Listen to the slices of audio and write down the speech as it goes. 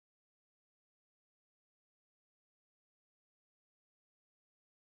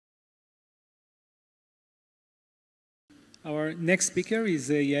Our next speaker is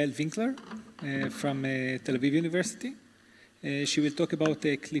Yael Vinker from Tel Aviv University. She will talk about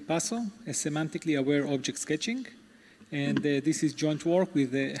CLIPasso, a semantically-aware object sketching. And this is joint work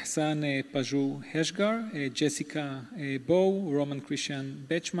with Ehsan Pajouheshgar, Jessica Bow, Roman Christian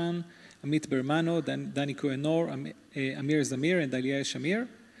Bachmann, Amit Bermano, Danny Cohen-Or, Amir Zamir, and Ariel Shamir.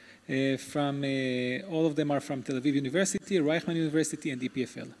 All of them are from Tel Aviv University, Reichman University, and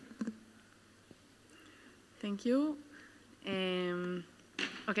EPFL. Thank you.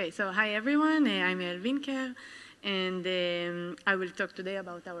 Okay, so hi everyone, I'm Yael Vinker, and I will talk today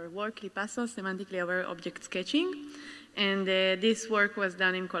about our work, CLIPasso, Semantically-Aware Object Sketching. And this work was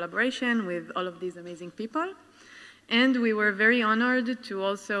done in collaboration with all of these amazing people. And we were very honored to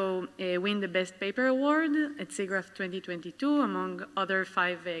also win the Best Paper Award at SIGGRAPH 2022, among other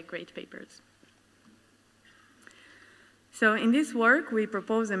 5 great papers. So in this work, we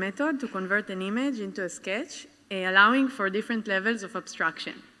propose a method to convert an image into a sketch, allowing for different levels of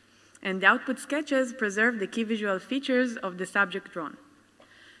abstraction. And the output sketches preserve the key visual features of the subject drawn.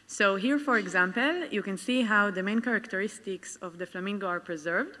 So here, for example, you can see how the main characteristics of the flamingo are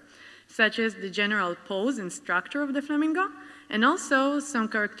preserved, such as the general pose and structure of the flamingo, and also some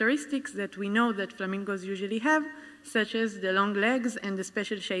characteristics that we know that flamingos usually have, such as the long legs and the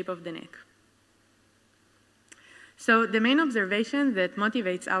special shape of the neck. So the main observation that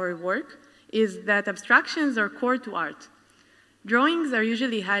motivates our work is that abstractions are core to art. Drawings are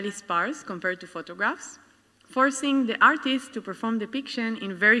usually highly sparse compared to photographs, forcing the artist to perform depiction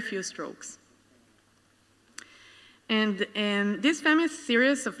in very few strokes. And this famous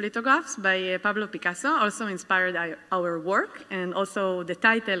series of lithographs by Pablo Picasso also inspired our work, and also the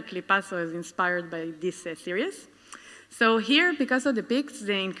title CLIPasso is inspired by this series. So here, Picasso depicts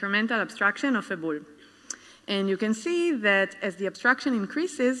the incremental abstraction of a bull. And you can see that as the abstraction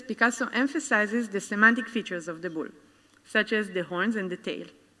increases, Picasso emphasizes the semantic features of the bull, such as the horns and the tail.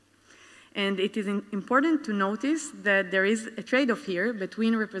 And it is important to notice that there is a trade-off here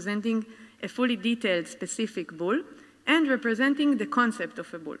between representing a fully detailed specific bull and representing the concept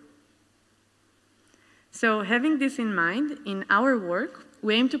of a bull. So having this in mind, in our work,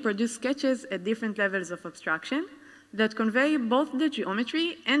 we aim to produce sketches at different levels of abstraction that convey both the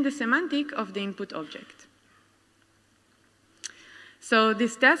geometry and the semantic of the input object. So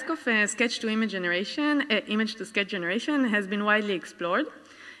this task of sketch-to-image generation, image-to-sketch generation has been widely explored,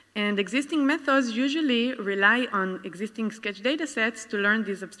 and existing methods usually rely on existing sketch datasets to learn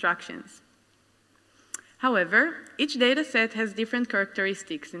these abstractions. However, each dataset has different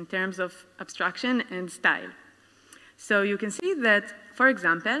characteristics in terms of abstraction and style. So you can see that, for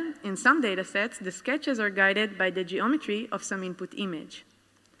example, in some datasets, the sketches are guided by the geometry of some input image.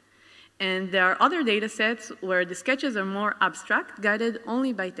 And there are other datasets where the sketches are more abstract, guided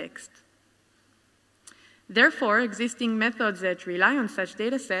only by text. Therefore, existing methods that rely on such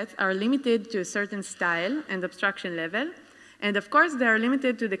datasets are limited to a certain style and abstraction level, and of course, they are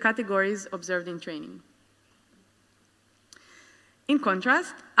limited to the categories observed in training. In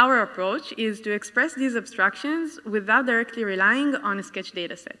contrast, our approach is to express these abstractions without directly relying on a sketch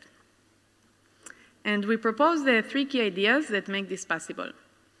dataset. And we propose the 3 key ideas that make this possible.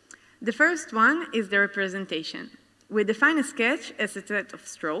 The first one is the representation. We define a sketch as a set of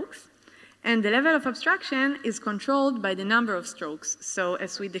strokes, and the level of abstraction is controlled by the number of strokes. So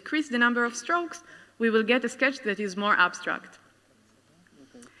as we decrease the number of strokes, we will get a sketch that is more abstract.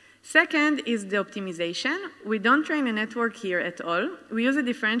 Second is the optimization. We don't train a network here at all. We use a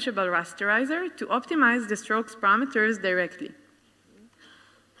differentiable rasterizer to optimize the strokes parameters directly.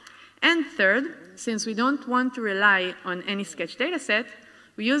 And third, since we don't want to rely on any sketch dataset,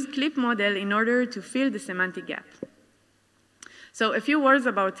 we use CLIP model in order to fill the semantic gap. So a few words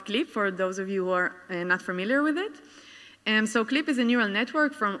about CLIP for those of you who are not familiar with it. So CLIP is a neural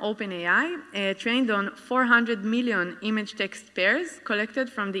network from OpenAI trained on 400 million image-text pairs collected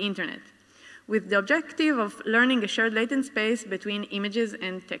from the internet, with the objective of learning a shared latent space between images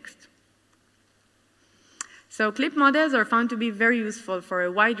and text. So CLIP models are found to be very useful for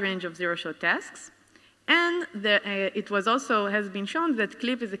a wide range of zero-shot tasks. And it has been shown that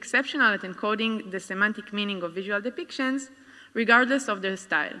CLIP is exceptional at encoding the semantic meaning of visual depictions, regardless of their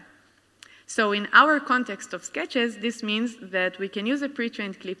style. So in our context of sketches, this means that we can use a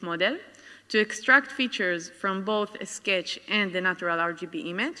pre-trained CLIP model to extract features from both a sketch and the natural RGB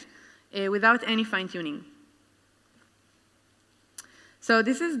image without any fine-tuning. So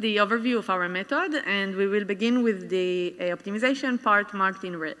this is the overview of our method, and we will begin with the optimization part marked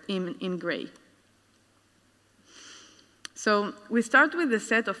in gray. So we start with a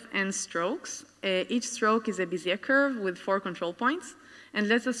set of n strokes. Each stroke is a Bezier curve with 4 control points. And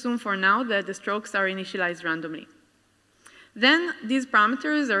let's assume for now that the strokes are initialized randomly. Then these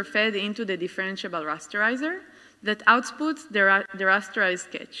parameters are fed into the differentiable rasterizer that outputs the rasterized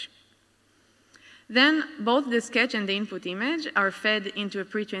sketch. Then both the sketch and the input image are fed into a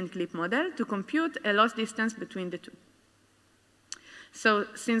pre-trained clip model to compute a loss distance between the two. So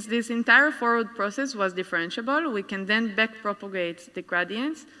since this entire forward process was differentiable, we can then backpropagate the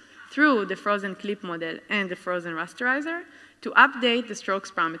gradients through the frozen clip model and the frozen rasterizer to update the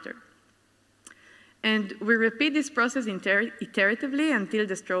strokes parameter. And we repeat this process iteratively until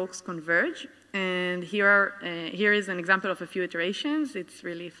the strokes converge. And here is an example of a few iterations. It's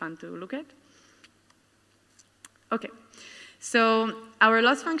really fun to look at. Okay, so our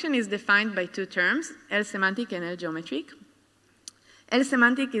loss function is defined by two terms, L semantic and L geometric. L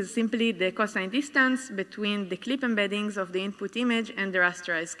semantic is simply the cosine distance between the clip embeddings of the input image and the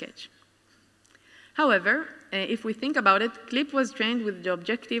rasterized sketch. However, if we think about it, clip was trained with the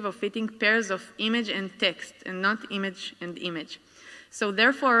objective of fitting pairs of image and text and not image and image. So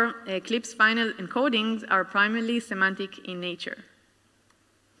therefore, clip's final encodings are primarily semantic in nature.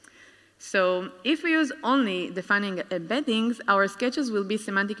 So if we use only defining embeddings, our sketches will be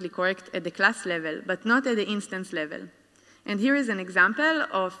semantically correct at the class level, but not at the instance level. And here is an example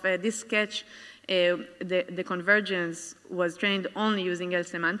of this sketch. The convergence was trained only using L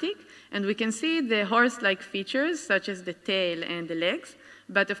semantic, and we can see the horse-like features, such as the tail and the legs.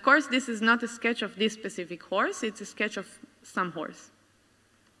 But of course, this is not a sketch of this specific horse, it's a sketch of some horse.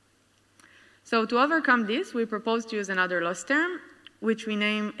 So to overcome this, we propose to use another loss term, which we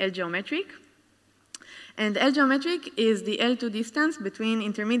name L geometric. And L geometric is the L2 distance between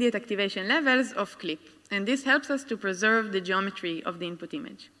intermediate activation levels of clip. And this helps us to preserve the geometry of the input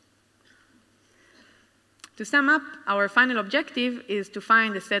image. To sum up, our final objective is to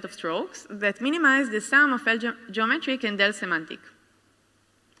find a set of strokes that minimize the sum of L geometric and L semantic.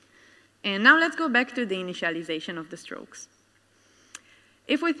 And now let's go back to the initialization of the strokes.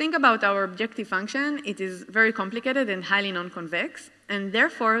 If we think about our objective function, it is very complicated and highly non-convex, and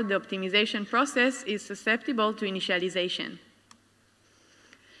therefore the optimization process is susceptible to initialization.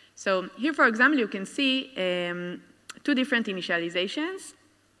 So here, for example, you can see two different initializations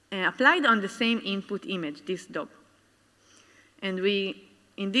applied on the same input image, this dog. And we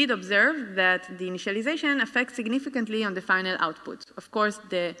indeed observe that the initialization affects significantly on the final output. Of course,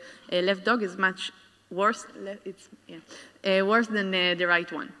 the left dog is much worse, worse than the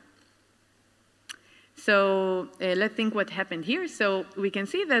right one. So let's think what happened here. So we can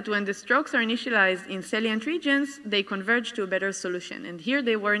see that when the strokes are initialized in salient regions, they converge to a better solution. And here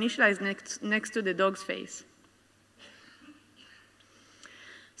they were initialized next to the dog's face.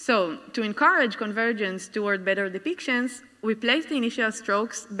 So to encourage convergence toward better depictions, we place the initial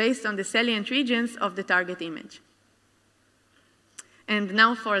strokes based on the salient regions of the target image. And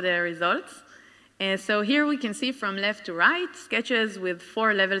now for the results. So here we can see from left to right sketches with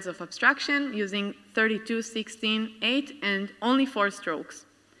 4 levels of abstraction using 32, 16, 8, and only 4 strokes.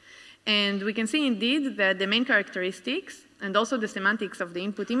 And we can see indeed that the main characteristics and also the semantics of the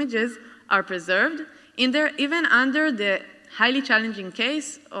input images are preserved in there, even under the highly challenging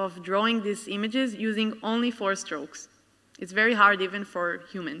case of drawing these images using only 4 strokes. It's very hard even for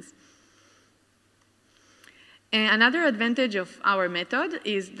humans. And another advantage of our method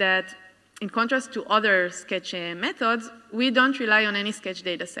is that in contrast to other sketch methods, we don't rely on any sketch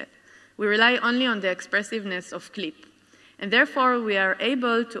dataset. We rely only on the expressiveness of clip. And therefore, we are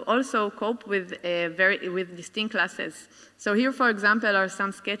able to also cope with distinct classes. So here, for example, are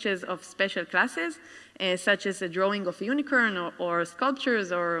some sketches of special classes, such as a drawing of a unicorn or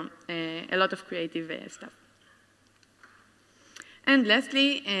sculptures or a lot of creative stuff. And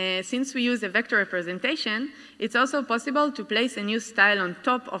lastly, since we use a vector representation, it's also possible to place a new style on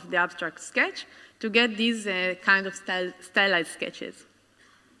top of the abstract sketch to get these kind of stylized sketches.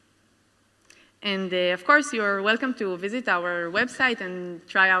 And of course, you're welcome to visit our website and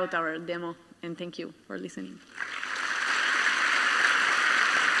try out our demo. And thank you for listening.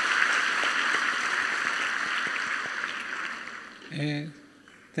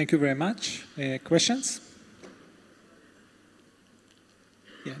 Thank you very much. Questions?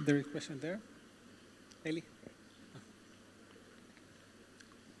 Yeah, there is a question there. Eli?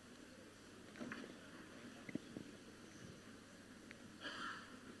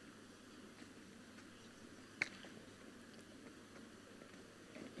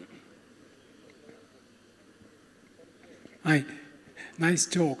 Hi, nice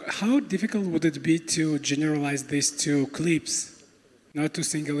talk. How difficult would it be to generalize this to clips, not to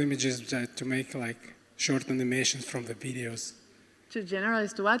single images, but to make like short animations from the videos? To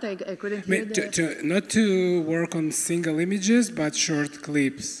generalize to what? I couldn't hear not to work on single images, but short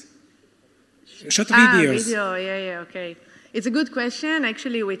clips. Short videos. Video, yeah, okay. It's a good question.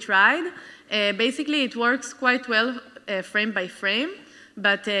 Actually, we tried. Basically, it works quite well frame by frame,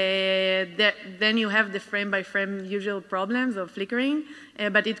 but then you have the frame-by-frame usual problems of flickering,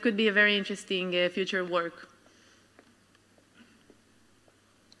 but it could be a very interesting future work.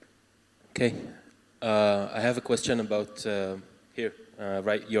 Okay. I have a question about here,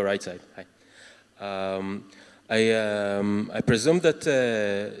 your right side. Hi. I presume that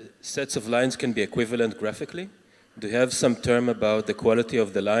sets of lines can be equivalent graphically. Do you have some term about the quality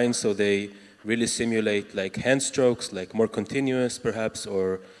of the lines so they really simulate like hand strokes, like more continuous perhaps,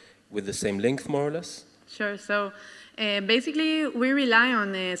 or with the same length more or less? Sure. So basically, we rely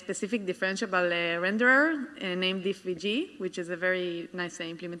on a specific differentiable renderer named diffvg, which is a very nice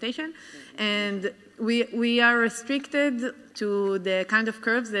implementation. And we are restricted to the kind of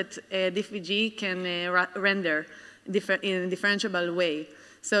curves that diffvg can render in a differentiable way.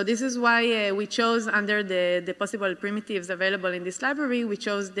 So this is why we chose, under the possible primitives available in this library, we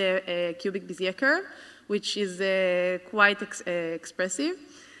chose the cubic Bezier curve, which is quite expressive.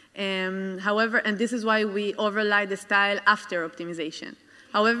 However, and this is why we overlay the style after optimization.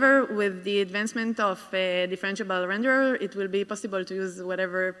 However, with the advancement of differentiable renderer, it will be possible to use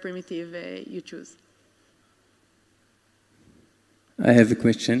whatever primitive you choose. I have a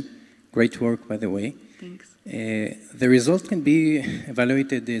question. Great work, by the way. Thanks. The result can be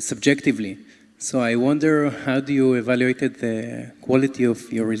evaluated subjectively. So I wonder, how do you evaluate the quality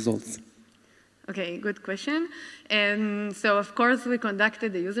of your results? Okay, good question. And so, of course, we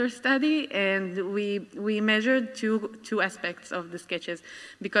conducted a user study, and we measured two aspects of the sketches,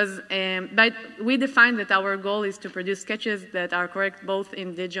 because we defined that our goal is to produce sketches that are correct both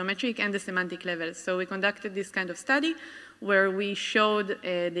in the geometric and the semantic levels. So we conducted this kind of study where we showed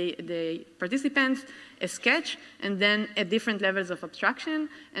the participants a sketch and then at different levels of abstraction.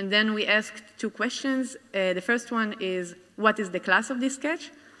 And then we asked two questions. The first one is, what is the class of this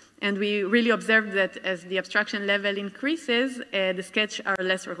sketch? And we really observed that as the abstraction level increases, the sketch are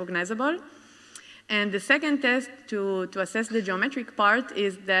less recognizable. And the second test to assess the geometric part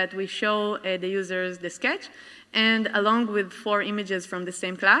is that we show the users the sketch, and along with 4 images from the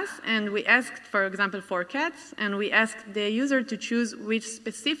same class. And we asked, for example, 4 cats, and we asked the user to choose which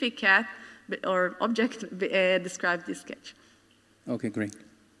specific cat or object describes this sketch. Okay, great.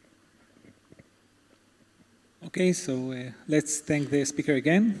 Okay, so let's thank the speaker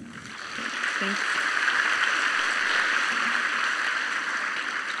again. Thanks.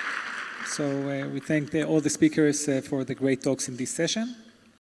 So we thank all the speakers for the great talks in this session.